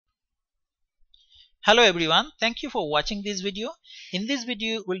Hello everyone, thank you for watching this video. In this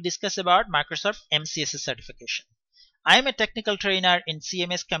video, we'll discuss about Microsoft MCSA certification. I am a technical trainer in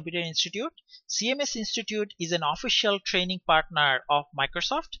CMS Computer Institute. CMS Institute is an official training partner of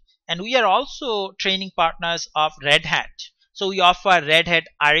Microsoft, and we are also training partners of Red Hat. So we offer Red Hat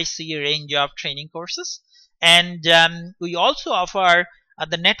RAC range of training courses, and we also offer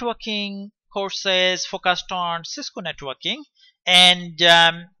the networking courses focused on Cisco networking. And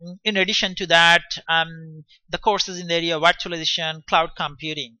in addition to that, the courses in the area of virtualization, cloud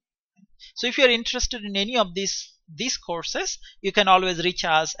computing. So if you're interested in any of these courses, you can always reach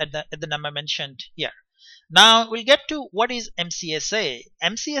us at the number mentioned here. Now we'll get to what is MCSA.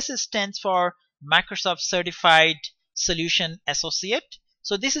 MCSA stands for Microsoft Certified Solution Associate.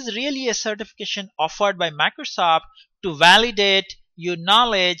 So this is really a certification offered by Microsoft to validate your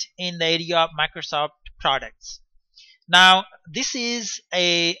knowledge in the area of Microsoft products. Now this is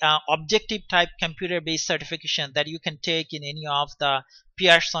a objective type computer based certification that you can take in any of the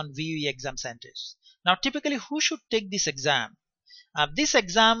Pearson VUE exam centers. Now typically who should take this exam? This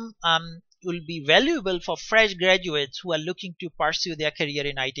exam will be valuable for fresh graduates who are looking to pursue their career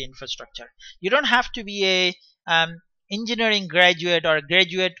in IT infrastructure. You don't have to be a engineering graduate or a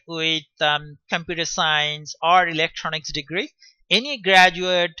graduate with computer science or electronics degree. Any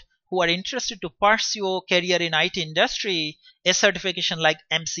graduate who are interested to pursue a career in IT industry, a certification like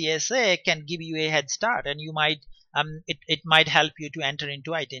MCSA can give you a head start, and you might it might help you to enter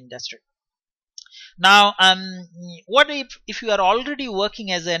into IT industry. Now, what if you are already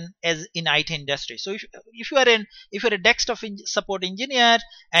working as in IT industry? So if you're a desktop support engineer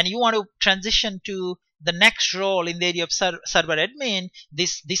and you want to transition to the next role in the area of server admin,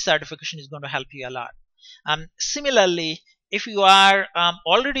 this certification is going to help you a lot. Similarly, if you are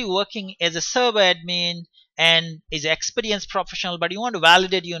already working as a server admin and is an experienced professional, but you want to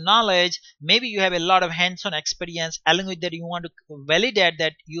validate your knowledge, maybe you have a lot of hands-on experience, along with that you want to validate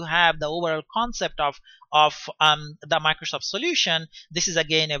that you have the overall concept of the Microsoft solution, this is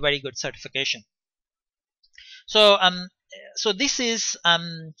again a very good certification. So so this is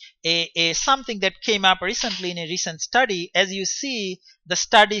a something that came up recently in a recent study. As you see, the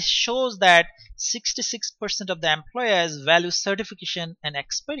study shows that 66% of the employers value certification and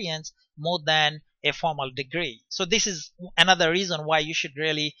experience more than a formal degree. So this is another reason why you should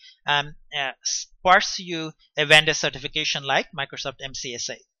really pursue a vendor certification like Microsoft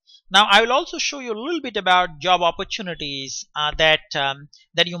MCSA. Now I will also show you a little bit about job opportunities that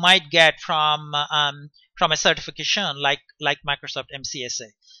you might get from a certification like Microsoft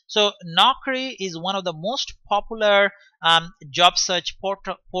MCSA. So Naukri is one of the most popular job search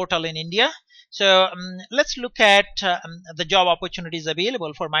portal in India. So let's look at the job opportunities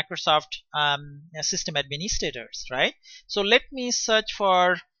available for Microsoft system administrators, right? So let me search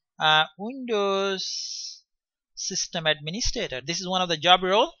for Windows system administrator. This is one of the job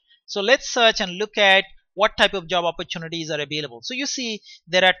role. So let's search and look at what type of job opportunities are available. So you see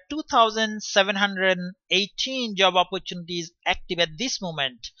there are 2,718 job opportunities active at this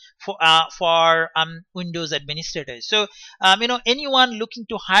moment for Windows administrators. So anyone looking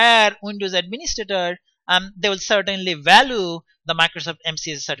to hire Windows administrator, they will certainly value the Microsoft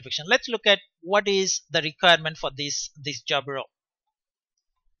MCSA certification. Let's look at what is the requirement for this job role.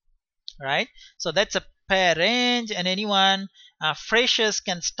 Right, so that's a pay range, and anyone freshers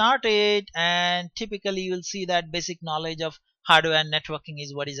can start it, and typically you will see that basic knowledge of hardware and networking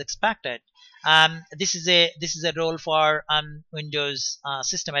is what is expected. This is a role for Windows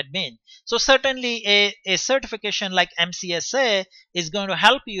system admin. So certainly a certification like MCSA is going to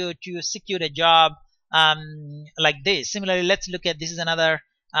help you to secure a job like this. Similarly, let's look at this is another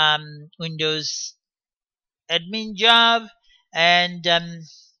Windows admin job, and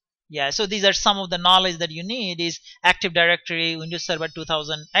yeah, so these are some of the knowledge that you need is Active Directory, Windows Server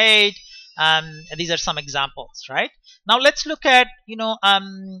 2008. These are some examples, right? Now let's look at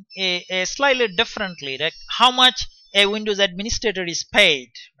a slightly differently, like how much a Windows administrator is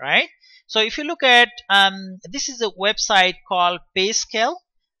paid, right? So if you look at this is a website called PayScale.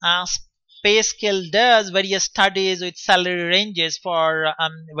 PayScale does various studies with salary ranges for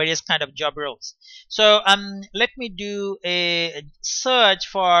various kind of job roles. So let me do a search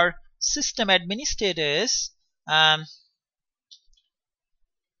for system administrators.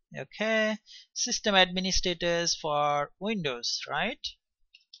 Okay, system administrators for Windows, right?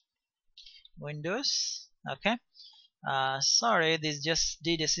 Windows. Okay. Sorry, this just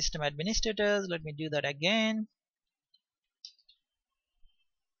did a system administrators. Let me do that again.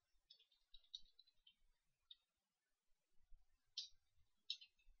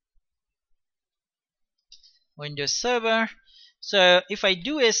 Windows Server. So if I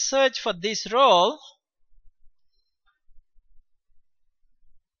do a search for this role,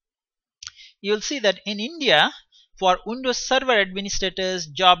 you'll see that in India, for Windows Server administrators,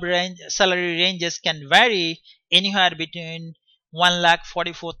 job range salary ranges can vary anywhere between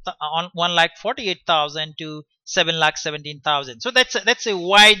 1,48,000 to 7,17,000. So that's a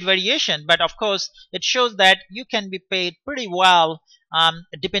wide variation, but of course it shows that you can be paid pretty well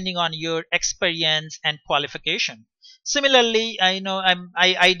depending on your experience and qualification. Similarly,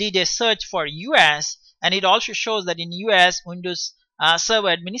 I did a search for US, and it also shows that in US, Windows server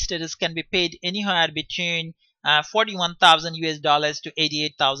administrators can be paid anywhere between 41,000 US dollars to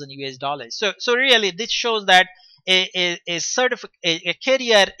 88,000 US dollars. So really, this shows that a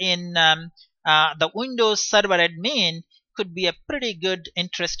career in the Windows Server admin could be a pretty good,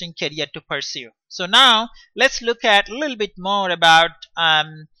 interesting career to pursue. So now let's look at a little bit more about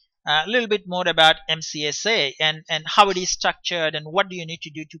MCSA and how it is structured and what do you need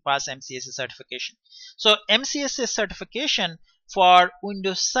to do to pass MCSA certification. So MCSA certification for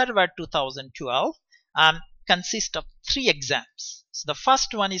Windows Server 2012 consists of 3 exams. So the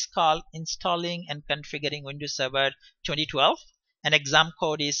first one is called Installing and Configuring Windows Server 2012, and exam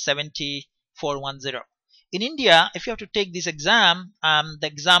code is 7410. In India, if you have to take this exam, the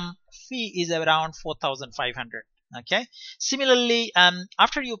exam fee is around 4,500. Okay. Similarly,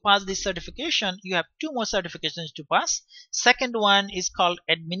 after you pass this certification, you have 2 more certifications to pass. Second one is called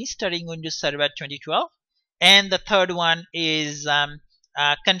Administering Windows Server 2012, and the third one is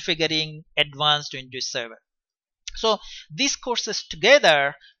Configuring Advanced Windows Server. So these courses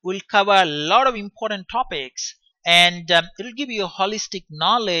together will cover a lot of important topics, and it will give you a holistic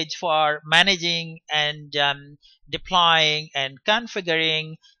knowledge for managing and deploying and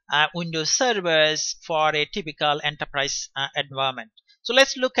configuring Windows servers for a typical enterprise environment. So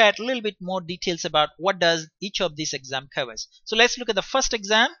let's look at a little bit more details about what does each of these exam covers. So let's look at the first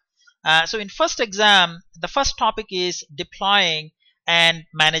exam. So in first exam, the first topic is deploying and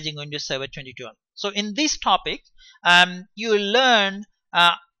managing Windows Server 2012. So in this topic, you will learn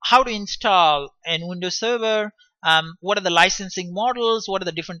how to install a Windows Server, what are the licensing models, what are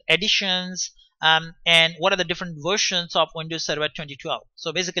the different editions, and what are the different versions of Windows Server 2012.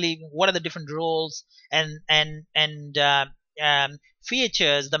 So basically, what are the different roles and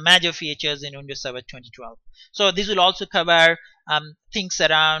features, the major features in Windows Server 2012. So this will also cover things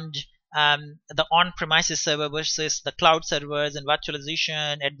around the on-premises server versus the cloud servers and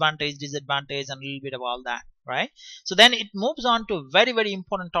virtualization, advantage, disadvantage, and a little bit of all that, right? So then it moves on to a very, very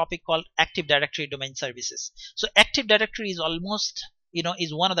important topic called Active Directory Domain Services. So Active Directory is almost,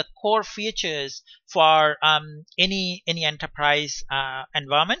 is one of the core features for any enterprise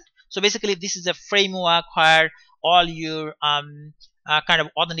environment. So basically, this is a framework where all your kind of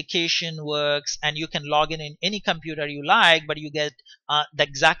authentication works, and you can log in any computer you like, but you get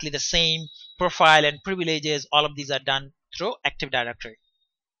exactly the same profile and privileges. All of these are done through Active Directory.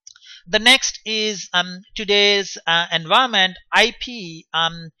 The next is today's environment. IP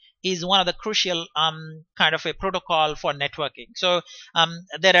is one of the crucial kind of a protocol for networking. So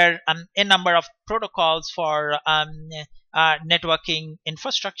there are a number of protocols for networking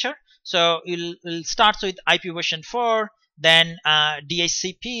infrastructure. So we'll start with IP version 4, then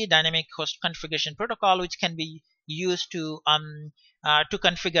DHCP, Dynamic Host Configuration Protocol, which can be used to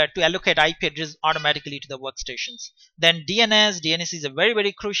configure, to allocate IP address automatically to the workstations. Then DNS is a very,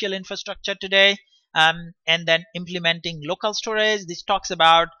 very crucial infrastructure today. And then implementing local storage. This talks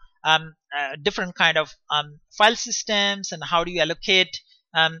about different kind of file systems and how do you allocate,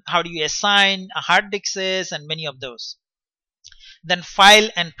 how do you assign hard disks, and many of those. Then file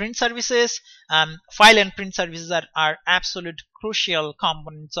and print services. File and print services are absolute crucial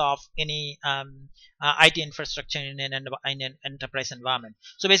components of any IT infrastructure in an enterprise environment.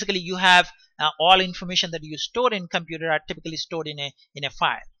 So basically, you have all information that you store in computer are typically stored in a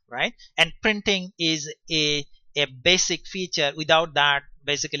file, right? And printing is a basic feature. Without that,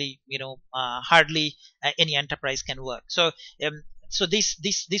 basically, hardly any enterprise can work. So so this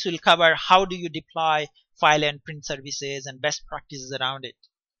will cover how do you deploy file and print services and best practices around it.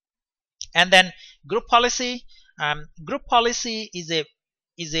 And then group policy. Group policy is a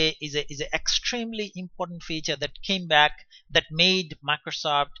extremely important feature that came back, that made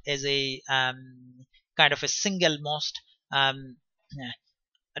Microsoft as a kind of a single most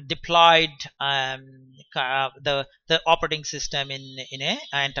deployed the operating system in a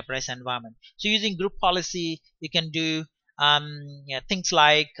enterprise environment. So using group policy, you can do things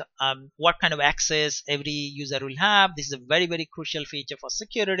like what kind of access every user will have. This is a very, very crucial feature for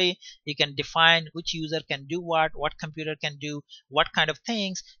security. You can define which user can do what computer can do what kind of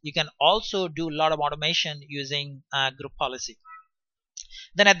things. You can also do a lot of automation using group policy.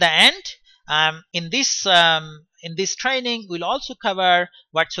 Then at the end, in this training, we'll also cover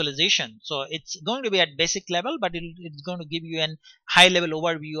virtualization. So it's going to be at basic level, but it's going to give you an high level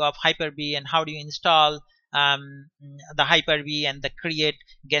overview of Hyper-V and how do you install the Hyper-V and the create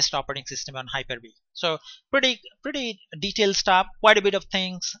guest operating system on Hyper-V. So pretty detailed stuff, quite a bit of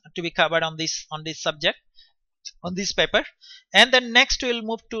things to be covered on this subject, on this paper. And then next we'll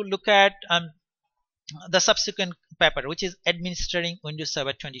move to look at the subsequent paper, which is administering Windows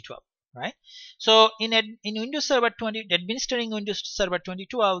Server 2012. Right. So in Windows Server administering Windows Server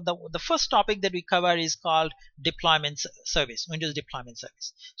 2012, the first topic that we cover is called deployment service, Windows deployment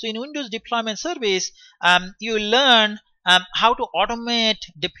service. So in Windows deployment service, you learn how to automate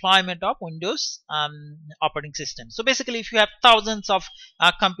deployment of Windows operating system. So basically, if you have thousands of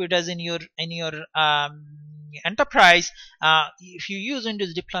computers in your enterprise, if you use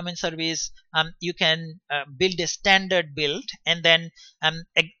Windows deployment service, you can build a standard build and then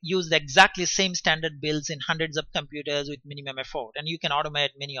use the exactly same standard builds in hundreds of computers with minimum effort, and you can automate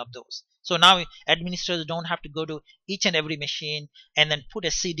many of those. So now administrators don't have to go to each and every machine and then put a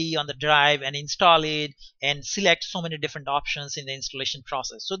CD on the drive and install it and select so many different options in the installation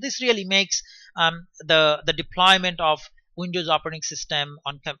process. So this really makes the deployment of Windows operating system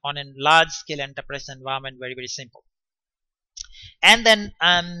on a large scale enterprise environment very simple. And then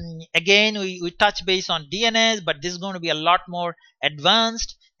again we touch base on DNS, but this is going to be a lot more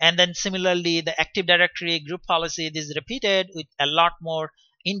advanced. And then similarly, the Active Directory group policy, this is repeated with a lot more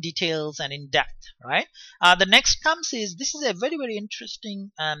in details and in depth, right? The next comes is, this is a very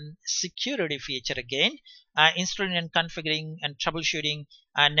interesting security feature again, installing and configuring and troubleshooting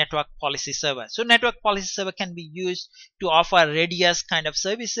network policy server. So network policy server can be used to offer radius kind of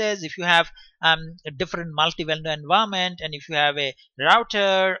services. If you have a different multi-vendor environment, and if you have a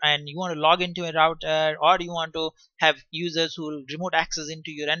router and you want to log into a router, or you want to have users who will remote access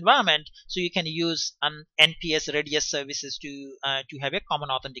into your environment, so you can use NPS radius services to have a common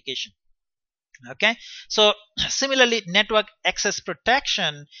authentication. Okay, so similarly, network access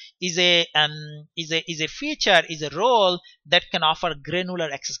protection is a feature, is a role that can offer granular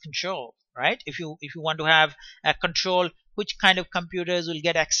access control, right? If you want to have a control which kind of computers will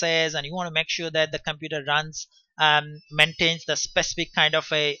get access, and you want to make sure that the computer runs maintains the specific kind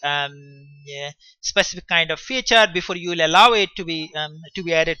of a specific kind of feature before you will allow it to be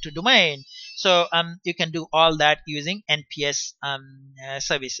added to domain. So you can do all that using NPS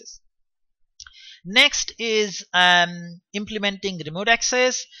services. Next is implementing remote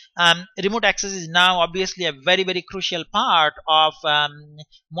access. Remote access is now obviously a very crucial part of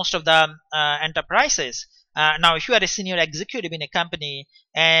most of the enterprises. Now, if you are a senior executive in a company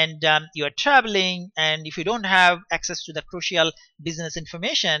and you are traveling, and if you don't have access to the crucial business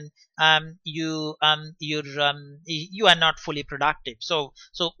information, you are not fully productive. So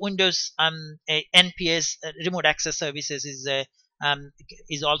Windows NPS remote access services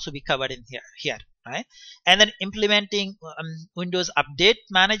is also be covered in here. Right? And then implementing Windows update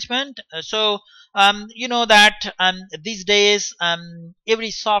management. So you know that these days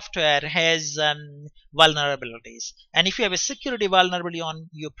every software has vulnerabilities, and if you have a security vulnerability on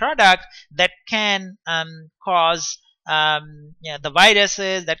your product, that can cause the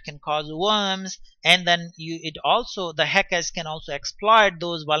viruses, that can cause worms, and then the hackers can also exploit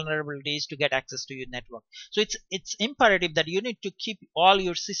those vulnerabilities to get access to your network. So it's imperative that you need to keep all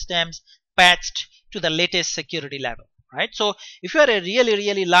your systems patched to the latest security level, right? So if you are a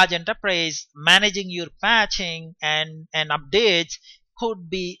really large enterprise, managing your patching and updates could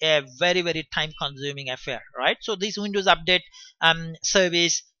be a very time consuming affair, right? So this Windows update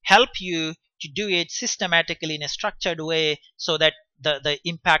service help you to do it systematically in a structured way, so that the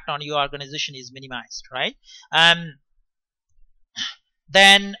impact on your organization is minimized, right?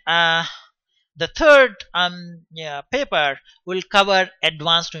 Then the third paper will cover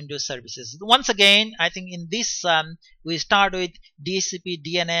advanced Windows services. Once again, I think in this we start with DHCP,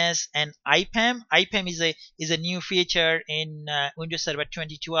 DNS, and IPAM. IPAM is a new feature in Windows Server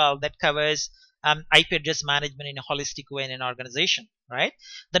 2012 that covers IP address management in a holistic way in an organization, right?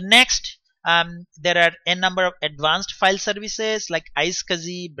 The next, there are a number of advanced file services like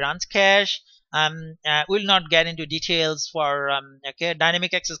iSCSI, branch cache. We'll not get into details for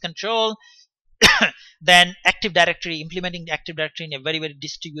dynamic access control. Then Active Directory, implementing the Active Directory in a very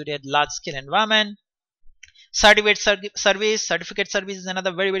distributed large-scale environment. Certificate service is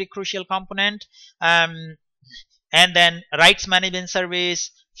another very crucial component. And then rights management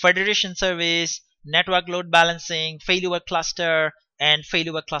service, federation service, network load balancing, failover cluster, and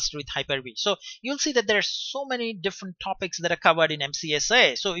failover cluster with Hyper-V. So you'll see that there are so many different topics that are covered in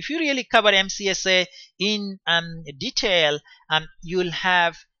MCSA. So if you really cover MCSA in detail, you'll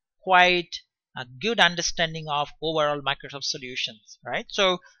have quite a good understanding of overall Microsoft solutions, right?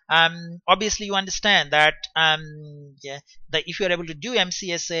 So obviously you understand that that if you're able to do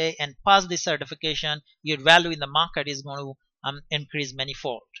MCSA and pass this certification, your value in the market is going to increase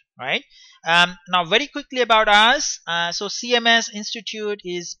manifold, right? Now very quickly about us. So CMS Institute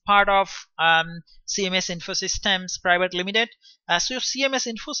is part of CMS Infosystems Private Limited. So CMS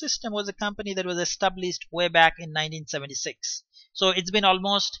Infosystem was a company that was established way back in 1976. So it's been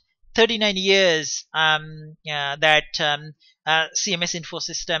almost 39 years that CMS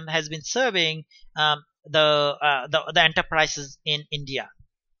Infosystem has been serving the enterprises in India.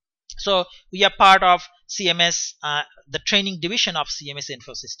 So we are part of CMS, the training division of CMS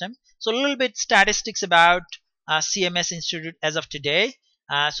Infosystem. So a little bit statistics about CMS Institute as of today.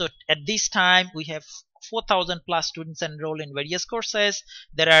 So at this time we have 4,000 plus students enrolled in various courses.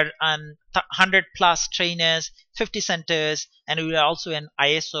 There are 100 plus trainers, 50 centers, and we are also an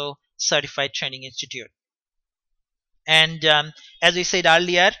ISO certified training institute. And as we said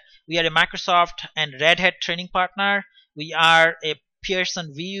earlier, we are a Microsoft and Red Hat training partner. We are a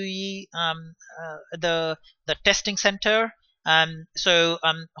Pearson VUE, the testing center. So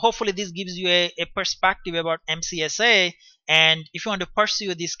hopefully this gives you a perspective about MCSA. And if you want to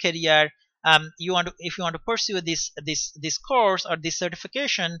pursue this career, if you want to pursue this course or this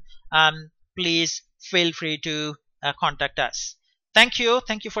certification, please feel free to contact us. Thank you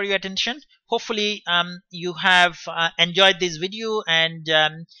for your attention. Hopefully you have enjoyed this video, and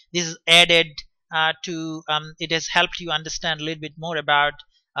this is added to it has helped you understand a little bit more about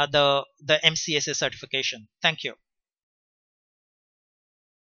the MCSA certification. Thank you.